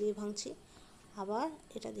 এটা দিয়ে ভাঙছি, আবার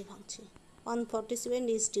এটা দিয়ে ভাঙছি। 147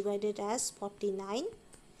 is divided as 49,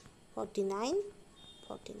 49,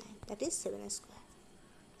 49, that is 7 square.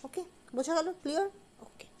 ওকে, বোঝা গেল? ক্লিয়ার?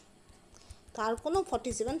 ওকে, তার কোনো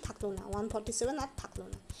 47 থাকলো না, 147 আর থাকলো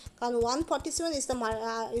না, কারণ 147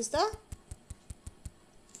 is the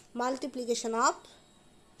multiplication of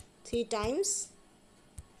 3 Times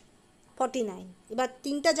 49। এবার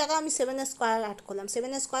তিনটা জায়গায় আমি 7 স্কোয়ার অ্যাড করলাম।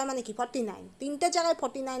 7 স্কোয়ার মানে কি 49, তিনটা জায়গায়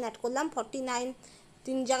 49 অ্যাড করলাম। 49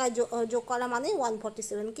 তিন জায়গায় যোগ করা মানে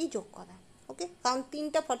 147কেই যোগ করা। ওকে, কারণ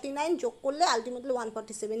তিনটা 49 যোগ করলে আলটিমেটলি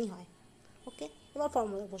 147ই হয়। ওকে, এবার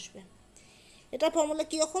ফর্মুলা বসবে। এটার ফর্মুলা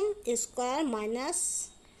কীরকম? এ square minus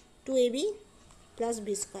 2ab plus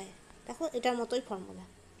B square. দেখো এটার মতোই ফর্মুলা।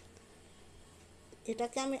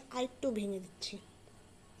 এটাকে আমি আরেকটু ভেঙে দিচ্ছি,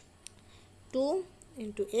 2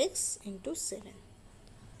 ইন্টু এক্স ইন্টু 7।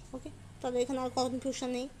 ওকে, তাহলে এখানে আর কনফিউশন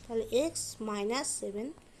নেই। তাহলে এক্স মাইনাস 7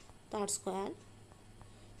 তার স্কোয়ার,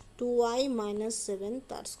 2y মাইনাস 7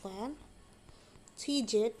 তার স্কোয়ার,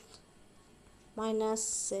 3z মাইনাস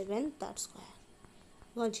 7 তার স্কোয়ার,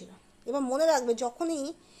 0। এবার মনে রাখবে যখনই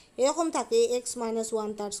এরকম থাকে এক্স মাইনাস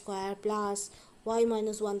 1 তার square plus y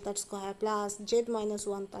minus one তার square plus Z minus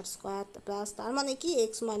one তার স্কোয়ার প্লাস তার মানে কি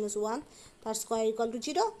এক্স মাইনাস ওয়ান তার square equal to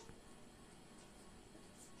zero,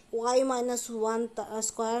 Y minus one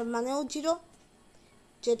square মানেও জিরো,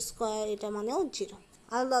 জেড স্কোয়ার এটা মানেও জিরো,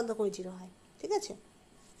 আলাদা আলাদা করে জিরো হয়। ঠিক আছে,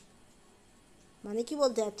 মানে কি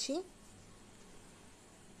বলতে যাচ্ছি,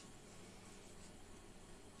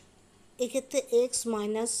 এক্ষেত্রে x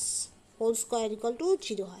minus whole square equal to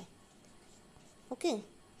zero হয়। ওকে,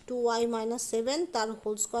 2y মাইনাস সেভেন তার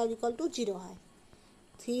whole square equal to zero হয়,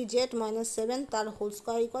 3z মাইনাস সেভেন তার whole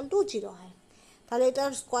square equal to zero হয়। তাহলে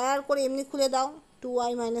এটার স্কোয়ার করে এমনি খুলে দাও,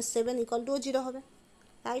 2y minus seven equal to zero হবে,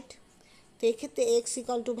 রাইট। তো এক্ষেত্রে এক্স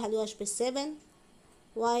ইকুয়াল টু ভ্যালু আসবে সেভেন,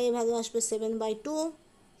 ওয়াই এর ভ্যালু আসবে সেভেন বাই টু,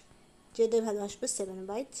 জেড এর ভ্যালু আসবে সেভেন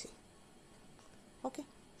বাই থ্রি। ওকে,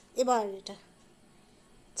 এবার এটা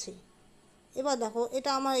থ্রি। এবার দেখো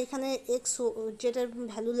এটা আমার এখানে এক্স জেডের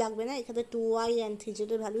ভ্যালু লাগবে না, এখানে 2y অ্যান্ড 3z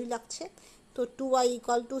এর ভ্যালুই লাগছে। তো 2y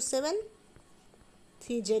equal to seven,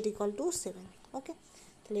 3z equal to seven. ওকে,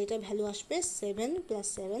 তাহলে এটা ভ্যালু আসবে seven plus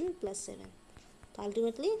seven plus seven, তো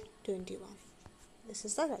ultimately 21। This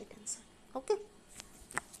is the right answer. ওকে,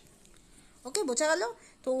 ওকে বোঝা গেল।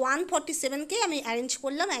 তো 147কে আমি অ্যারেঞ্জ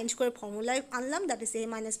করলাম, অ্যারেঞ্জ করে ফর্মুলায় আনলাম, that is a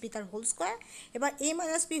minus B তার হোল স্কোয়ার। এবার এ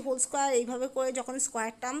মাইনাস বি হোল স্কোয়ার এইভাবে করে যখন স্কোয়ার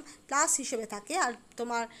টার্ম প্লাস হিসেবে থাকে আর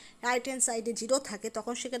তোমার রাইট হ্যান্ড সাইডে জিরো থাকে,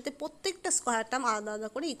 তখন সেক্ষেত্রে প্রত্যেকটা স্কোয়ার টার্ম আলাদা আলাদা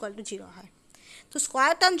করে ইকুয়াল টু জিরো হয়। তো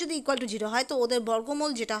স্কোয়ার টার্ম যদি ইকুয়াল টু জিরো হয়, তো ওদের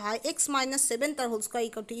বর্গমূল যেটা হয় এক্স মাইনাস সেভেন তার whole square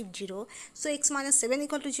equal to zero, so x minus seven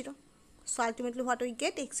equal to zero, so ultimately what we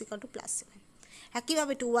get x equal to plus seven.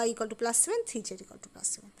 একইভাবে 2y equal to plus seven, 3z equal to plus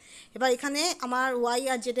seven. এবার এখানে আমার Y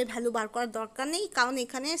আর জেডের value বার করার দরকার নেই, কারণ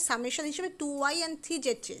এখানে summation হিসেবে 2y অ্যান্ড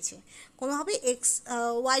 3z চেয়েছে, কোনোভাবে এক্স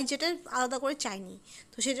ওয়াই জেডের আলাদা করে চাইনি।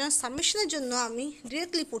 তো সেই জন্য সামেশনের জন্য আমি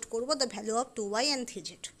ডিরেক্টলি পুট করবো the value of 2y and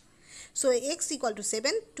 3z। So x equal to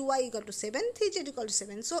 7, 2y equal to 7, 3z equal to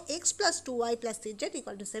 7. So x plus 2y plus 3z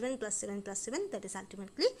equal to 7 plus 7 plus 7, that is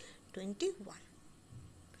ultimately 21.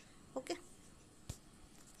 Okay.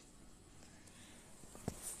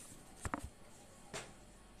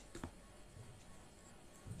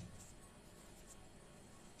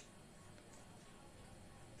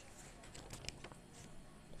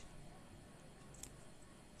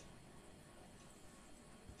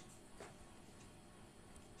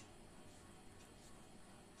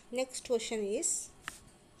 Next question is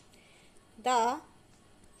the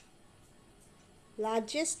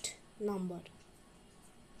largest number.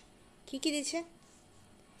 কি কি দিয়েছে?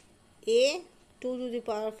 A 2 to the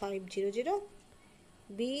power 500,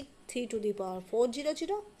 B 3 to the power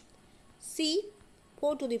 400, C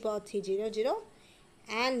 4 to the power 300,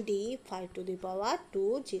 and D 5 to the power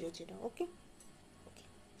 200. Okay.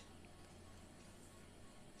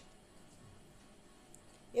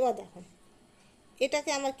 এবার দেখো এটাকে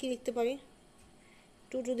আমরা কি লিখতে পারি,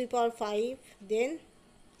 2 to the power 5 then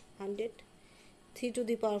 100, 3 to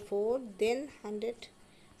the power 4 then 100,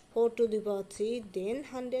 4 to the power 3 দেন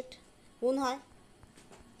 100, গুণ হয়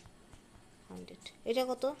 100। এটা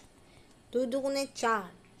কত, 2 দুগুণে 4,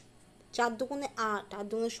 4 দুগুণে 8, 8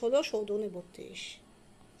 দুগুণে 16, 16 দুগুণে 32,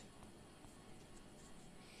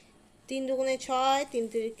 3 দুগুণে 6, 3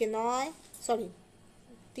 তিরিকে 9, সরি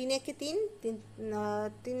 3 একে 3,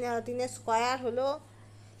 3 স্কোয়ার হলো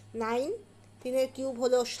 9, 3 কিউব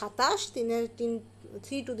হলো 27,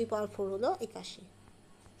 3 টু দি পাওয়ার 4 হলো 81।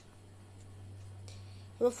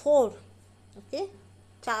 এবার 4, ওকে,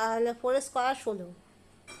 4 স্কোয়ার 16,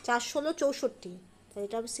 4 16 64, তাহলে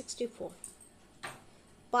এটা হবে 64,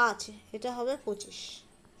 5 এটা হবে 25।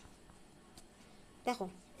 দেখো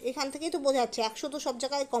এখান থেকেই তো বোঝা যাচ্ছে 100 তো সব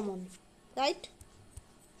জায়গায় কমন, রাইট,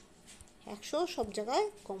 100 সব জায়গায়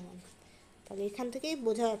কমন, তাহলে এখান থেকেই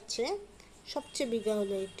বোঝা যাচ্ছে সবচেয়ে বিগা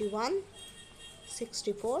হলো 81,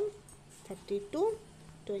 64, 32,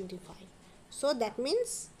 25। সো দ্যাট মিন্স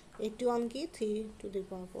 81 কি 3 to the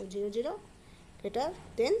power 400 greater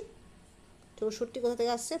than 64 কোথা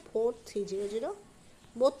থেকে আসছে 4300,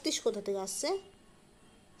 32 কোথা থেকে আসছে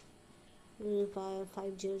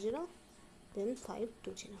 500 দেন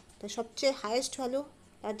 520। তাই সবচেয়ে হাইয়েস্ট ভ্যালু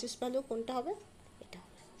লার্জেস্ট ভ্যালু কোনটা হবে, এটা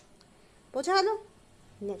হবে। বোঝা গেল?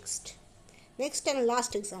 Next and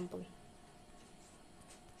last example.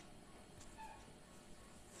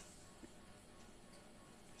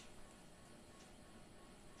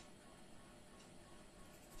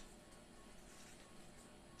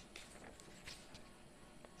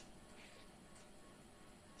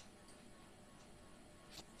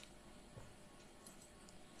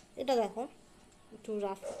 এটা দেখো একটু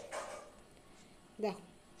রাফ, দেখো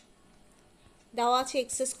দেওয়া আছে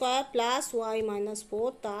x square plus Y minus 4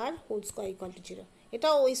 তার হোল স্কোয়ার ইকুয়াল টু 0। এটা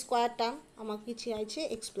ওই স্কোয়ার টার্ম, আমার কি চাইছে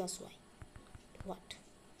এক্স প্লাস ওয়াই, হোয়াট?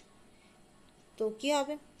 তো কী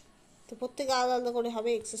হবে? তো প্রত্যেকে আলাদা আলাদা করে হবে।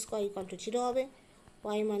 এক্স স্কোয়ার ইকাল টু 0 হবে,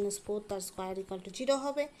 ওয়াই মাইনাস 4 তার স্কোয়ার ইকাল টু 0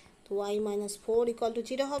 হবে, তো ওয়াই মাইনাস 4 ইকাল টু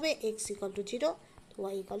 0 হবে, এক্স ইকাল টু 0, তো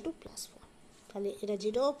ওয়াই ইকাল টু +4। তাহলে এটা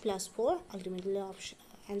 0 + 4, ultimately option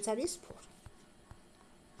answer is 4।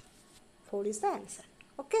 4 is the answer.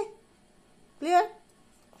 Okay, clear?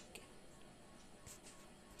 Okay.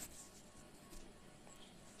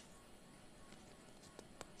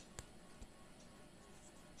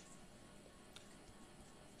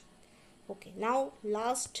 Okay, now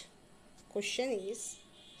last question is,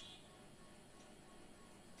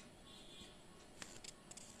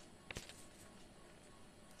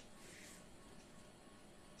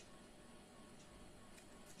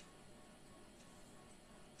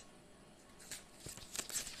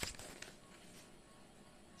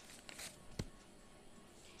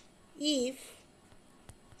 if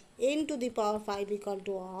n to the power 5 equal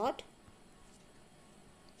to odd,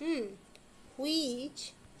 which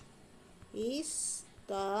is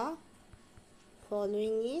the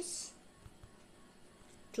following is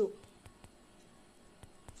true?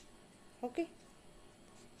 Okay,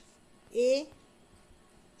 A,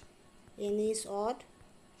 n is odd,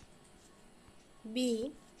 B,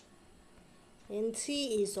 n3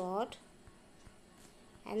 is odd,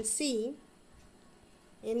 and C,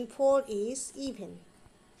 n4 is even.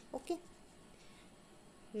 Okay,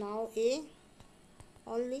 now A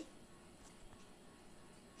only,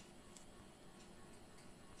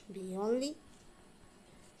 B only,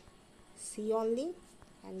 C only,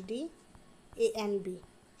 and D, A and B.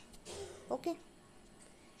 Okay,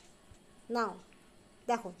 now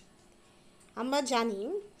দেখো আমরা জানি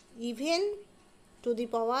even to the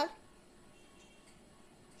পাওয়ার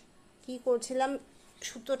কি করছিলাম,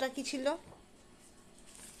 সূত্রটা কি ছিল?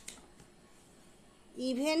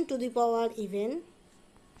 Even to the power even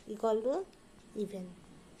equal to even.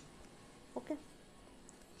 Okay,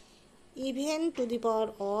 even to the power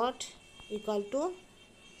odd equal to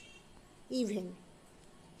even,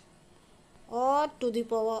 odd to the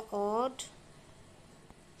power odd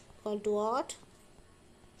equal to odd,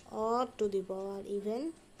 odd to the power even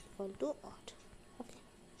equal to odd. Okay,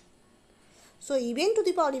 so even to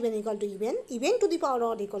the power even equal to even, even to the power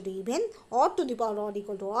odd equal to even, odd to the power odd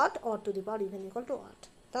equal to odd, odd to the power even equal to odd.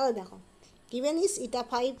 তাহলে দেখো given is এটা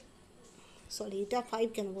 5, sorry এটা 5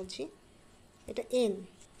 কেন বলছি, এটা n,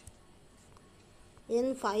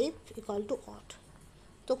 n5 equal to odd,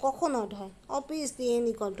 তো কখন odd হয়? Obviously n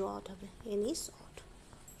equal to odd হবে, n ইজ অড,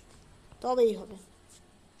 তবেই হবে,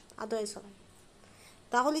 আদারওয়াইজ হবে।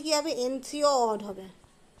 তাহলে কি হবে? n3ও অড হবে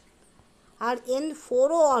আর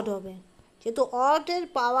n4ও অড হবে, যেহেতু অডের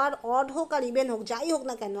পাওয়ার অড হোক আর ইভেন হোক যাই হোক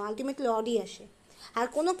না কেন আলটিমেটলি অডই আসে, আর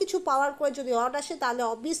কোনো কিছু পাওয়ার করে যদি অড আসে তাহলে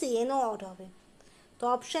অবভিয়াসলি nও অড হবে। তো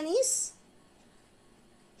option is,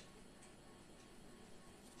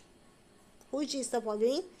 which is the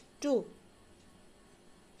following true?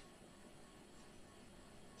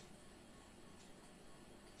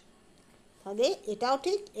 তাহলে এটাও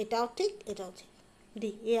ঠিক, এটাও ঠিক, এটাও ঠিক,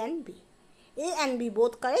 D, A and B, A and B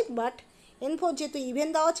both correct, but n4 যেহেতু ইভেন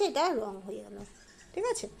দেওয়া আছে এটা রং হয়ে গেল। ঠিক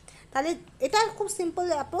আছে, তাহলে এটা খুব simple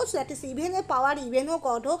approach, that is ইভেনের power even হোক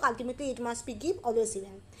অড হোক ultimately it must be give always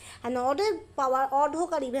even, and অডের power odd হোক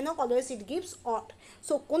আর ইভেন হোক always it gives odd.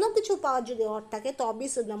 So কোনো কিছু পাওয়ার যদি অড থাকে তো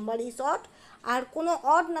অবভিয়াস নাম্বার ইজ অড, আর কোনো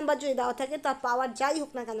অড নাম্বার যদি দেওয়া থাকে তার পাওয়ার যাই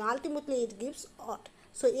হোক না কেন ultimately it gives odd.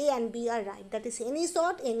 So A and B are right, that is n is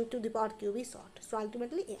odd, n to the power cube is odd, so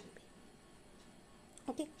ultimately A and B.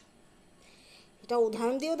 Okay, এটা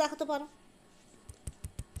উদাহরণ দিয়েও দেখাতে পারো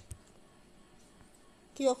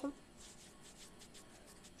কীরকম।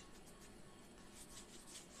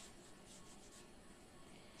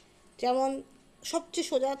 যেমন সবচেয়ে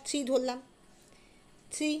সোজা 3 ধরলাম,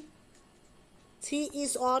 3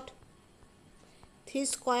 is odd, 3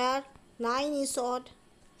 square 9 is odd,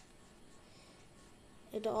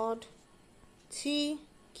 এটা অড, 3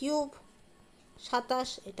 কিউব 27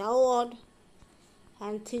 এটাও অড,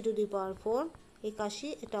 অ্যান্ড 3 টু দি পাওয়ার 4 81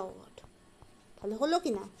 এটাও অড। তাহলে হলো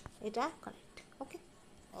কি না? এটা কারেক্ট। ওকে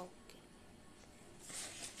ওকে,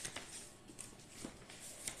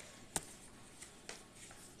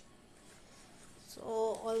 সো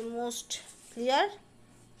অলমোস্ট ক্লিয়ার।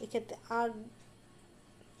 এক্ষেত্রে আর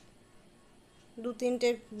 2-3টে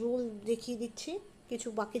রুল দেখিয়ে দিচ্ছি, কিছু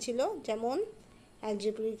বাকি ছিল, যেমন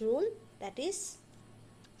algebraic rule, that is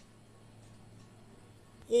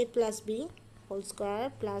a plus b whole square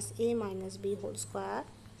plus a minus b whole square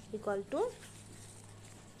equal to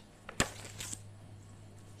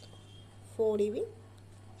 4ab,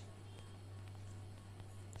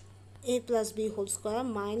 a plus b whole square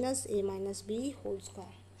minus a minus b whole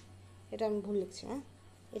square এটা আমি ভুল লিখছি, হ্যাঁ,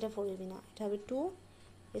 এটা 4ab না, এটা হবে 2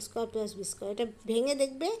 স্কোয়ার প্লাস বি স্কোয়ার। এটা ভেঙে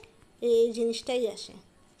দেখবে এই জিনিসটাই আসে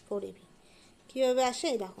 4ab। কীভাবে আসে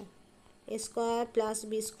দেখো, a square plus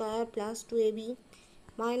B square plus 2ab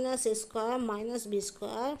minus a square minus B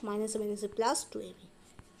square minus minus plus 2ab।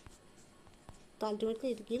 তো ultimately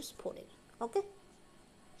it gives 4ab. Okay.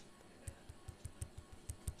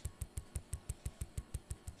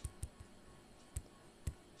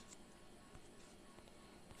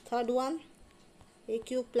 Third one, a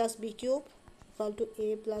cube plus b cube equal to a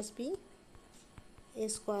plus b, a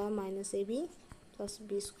square minus ab plus b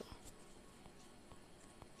square,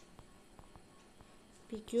 b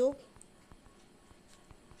cube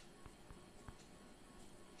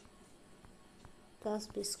plus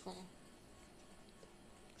b square.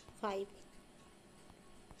 5,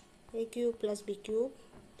 a cube plus b cube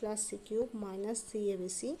plus c cube minus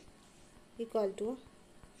cabc equal to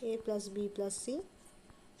a plus b plus c,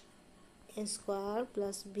 a square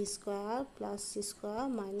plus b square plus c square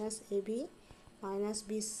minus ab minus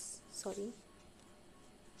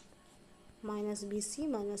minus bc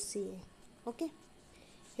minus ca. Okay.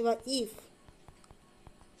 Here if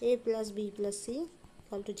a plus b plus c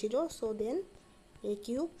equal to 0, so then a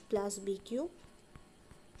cube plus b cube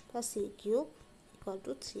plus c cube equal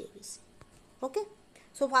to 3abc. Okay.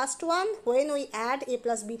 So first one, when we add a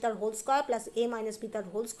plus b third whole square plus a minus b third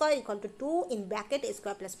whole square equal to 2 in bracket a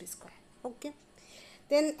square plus b square. Okay.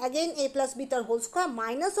 Then again a plus b third whole square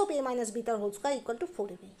minus of a minus b third whole square equal to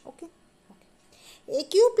 4ab. Okay. A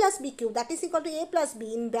cube plus b cube, that is equal to a plus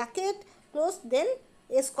b in bracket close, then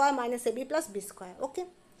a square minus ab plus b square. Okay.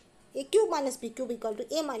 A cube minus b cube equal to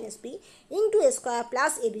a minus b into a square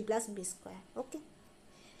plus ab plus b square. Okay.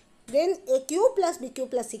 Then a cube plus b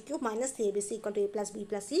cube plus c cube minus 3abc equal to a plus b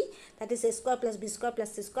plus c, that is a square plus b square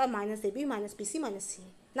plus c square minus ab minus bc minus c.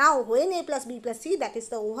 Now when a plus b plus c, that is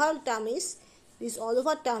the overall term is, this all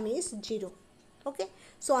over term is 0. Okay.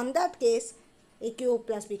 So on that case, a cube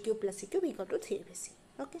plus b cube plus c cube equal to 3abc.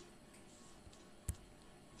 Okay.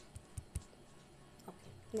 Okay.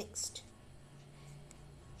 Next.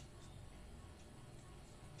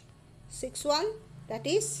 6th one, that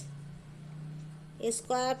is a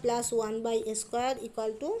square plus 1 by a square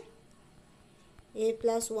equal to a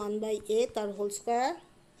plus 1 by a third whole square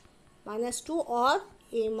minus 2 or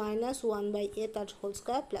a minus 1 by a third whole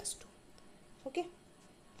square plus 2. Okay.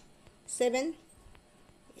 7,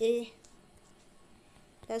 a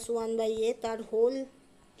plus 1 by a third whole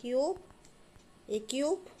cube, a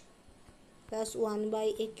cube plus 1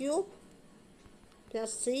 by a cube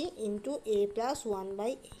plus 3 into a plus 1 by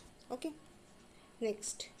a. Okay.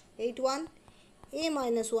 Next. 8, 1, a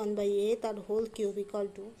minus 1 by a third whole cube equal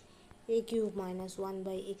to a cube minus 1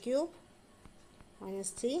 by a cube minus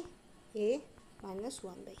 3 a minus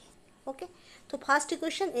 1 by a. Okay. So first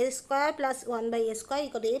equation, a square plus 1 by a square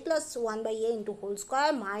equal to a plus 1 by a into whole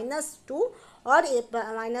square minus 2 or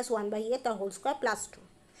a minus 1 by a the whole square plus 2.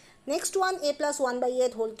 Next one, a plus 1 by a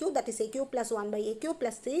whole cube, that is a cube plus 1 by a cube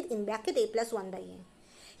plus 3 in bracket a plus 1 by a.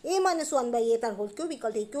 A minus 1 by a the whole cube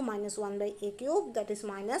equal to a cube minus 1 by a cube, that is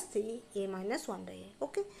minus 3a minus 1 by a.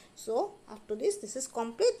 Okay. So after this is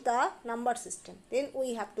complete the number system. Then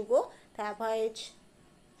we have to go the average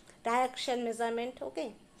direction measurement.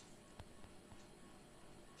 Okay.